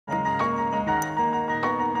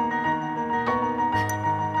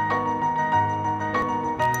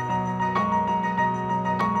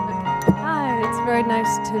very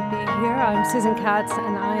nice to be here. I'm Susan Katz,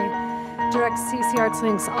 and I direct CC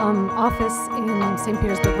ArtsLink's office in St.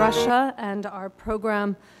 Petersburg, Russia, and our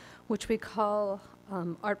program, which we call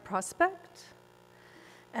Art Prospect.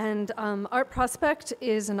 And Art Prospect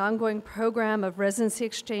is an ongoing program of residency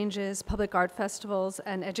exchanges, public art festivals,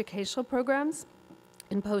 and educational programs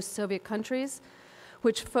in post-Soviet countries,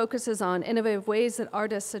 which focuses on innovative ways that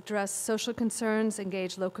artists address social concerns,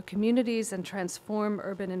 engage local communities, and transform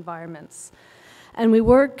urban environments. And we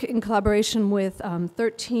work in collaboration with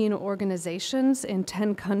 13 organizations in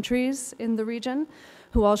 10 countries in the region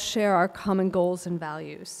who all share our common goals and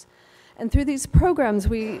values. And through these programs,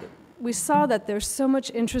 we saw that there's so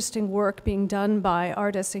much interesting work being done by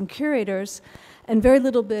artists and curators, and very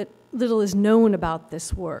little is known about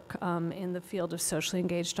this work in the field of socially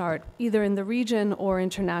engaged art, either in the region or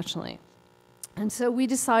internationally. And so we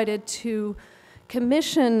decided to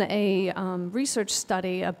commission a research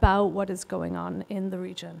study about what is going on in the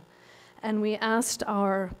region. And we asked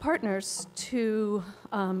our partners to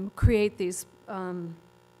create these, the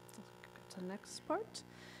next part.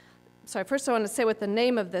 Sorry, first I want to say what the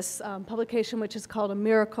name of this publication, which is called A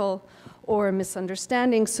Miracle or a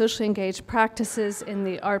Misunderstanding, Socially Engaged Practices in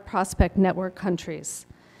the Art Prospect Network Countries.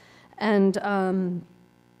 And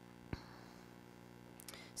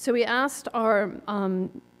so we asked our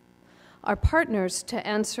partners to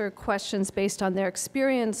answer questions based on their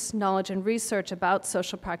experience, knowledge, and research about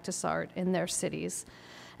social practice art in their cities,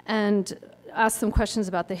 and asked them questions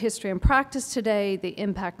about the history and practice today, the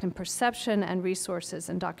impact and perception, and resources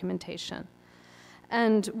and documentation.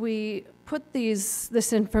 And we put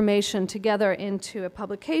this information together into a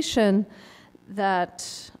publication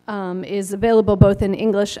that is available both in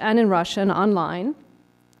English and in Russian online.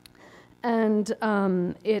 And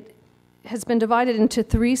it has been divided into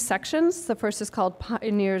 3 sections. The first is called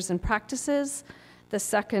Pioneers and Practices. The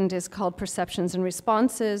second is called Perceptions and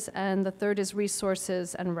Responses. And the third is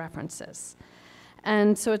Resources and References.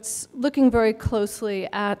 And so it's looking very closely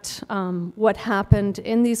at what happened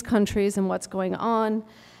in these countries and what's going on.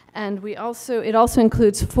 And it also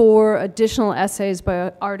includes 4 additional essays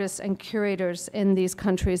by artists and curators in these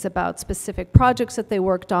countries about specific projects that they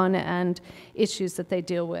worked on and issues that they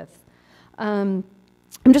deal with.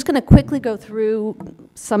 I'm just going to quickly go through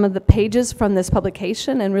some of the pages from this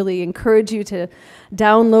publication and really encourage you to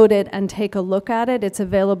download it and take a look at it. It's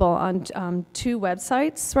available on 2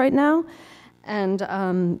 websites right now.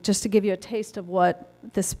 And just to give you a taste of what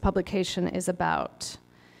this publication is about.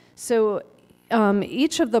 So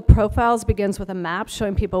each of the profiles begins with a map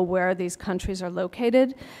showing people where these countries are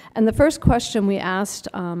located. And the first question we asked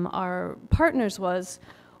our partners was,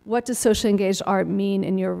 what does socially engaged art mean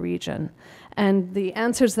in your region? And the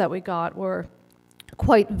answers that we got were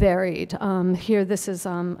quite varied. Here, this is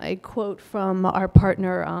a quote from our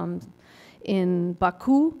partner in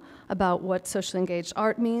Baku about what socially engaged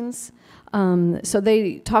art means. So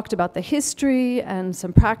they talked about the history and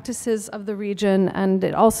some practices of the region, and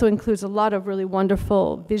it also includes a lot of really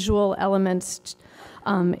wonderful visual elements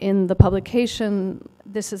in the publication.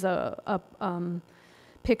 This is a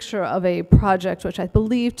picture of a project which I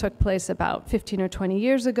believe took place about 15 or 20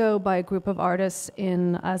 years ago by a group of artists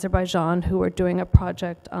in Azerbaijan who were doing a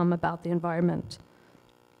project about the environment.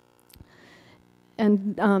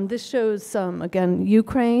 And this shows, again,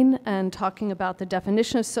 Ukraine, and talking about the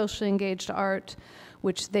definition of socially engaged art,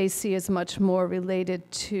 which they see as much more related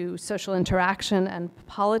to social interaction and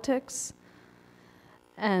politics.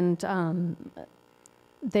 And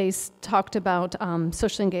they talked about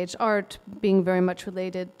socially engaged art being very much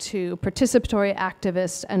related to participatory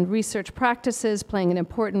activist and research practices playing an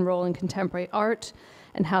important role in contemporary art,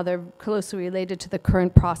 and how they're closely related to the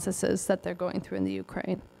current processes that they're going through in the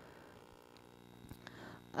Ukraine.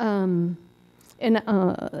 In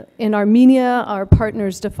Armenia, our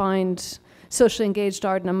partners defined socially engaged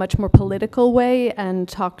art in a much more political way and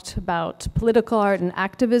talked about political art and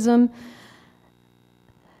activism.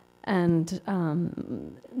 And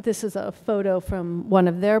this is a photo from one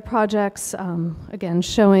of their projects, again,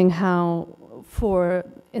 showing how,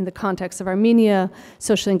 in the context of Armenia,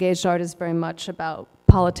 socially engaged art is very much about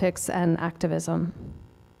politics and activism.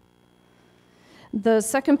 The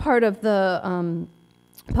second part of the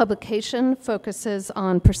publication focuses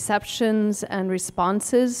on perceptions and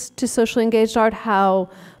responses to socially engaged art, how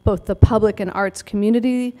both the public and arts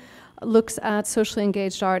community looks at socially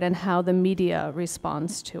engaged art and how the media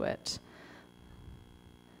responds to it.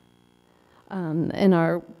 And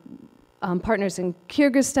our partners in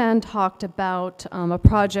Kyrgyzstan talked about a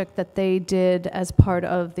project that they did as part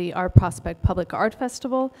of the Art Prospect Public Art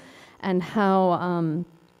Festival, and how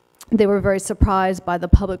they were very surprised by the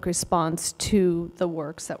public response to the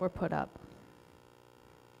works that were put up.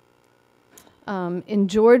 In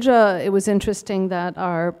Georgia, it was interesting that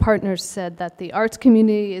our partners said that the arts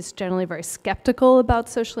community is generally very skeptical about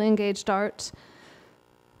socially engaged art.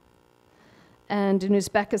 And in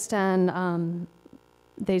Uzbekistan,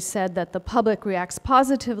 they said that the public reacts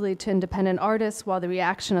positively to independent artists, while the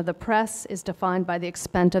reaction of the press is defined by the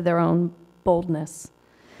extent of their own boldness.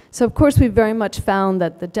 So of course, we very much found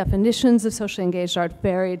that the definitions of socially engaged art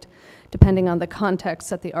varied depending on the context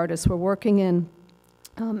that the artists were working in.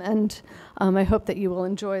 I hope that you will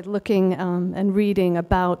enjoy looking and reading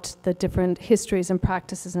about the different histories and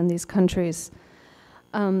practices in these countries.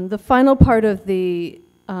 The final part of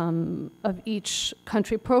each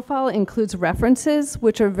country profile includes references,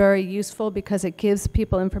 which are very useful because it gives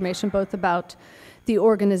people information both about the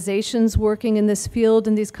organizations working in this field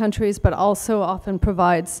in these countries, but also often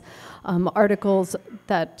provides articles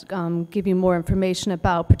that give you more information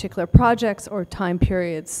about particular projects or time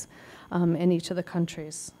periods in each of the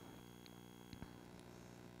countries.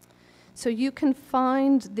 So you can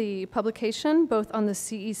find the publication both on the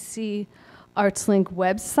CEC ArtsLink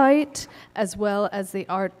website as well as the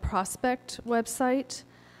Art Prospect website.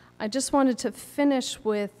 I just wanted to finish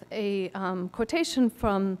with a quotation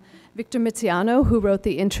from Victor Miziano, who wrote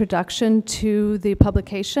the introduction to the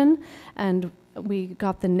publication, and we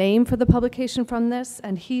got the name for the publication from this,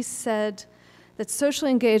 and he said that socially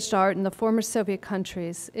engaged art in the former Soviet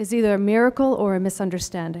countries is either a miracle or a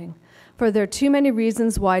misunderstanding, for there are too many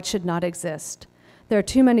reasons why it should not exist. There are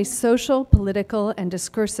too many social, political, and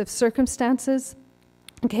discursive circumstances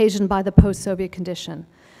occasioned by the post-Soviet condition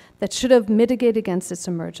that should have mitigated against its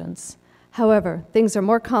emergence. However, things are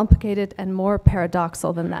more complicated and more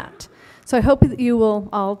paradoxical than that. So I hope that you will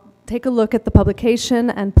all take a look at the publication,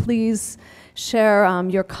 and please share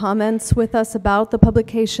your comments with us about the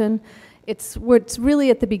publication. It's really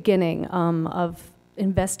at the beginning of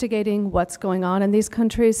investigating what's going on in these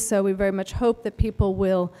countries, so we very much hope that people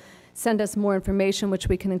will send us more information, which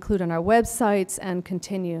we can include on our websites and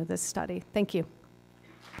continue this study. Thank you.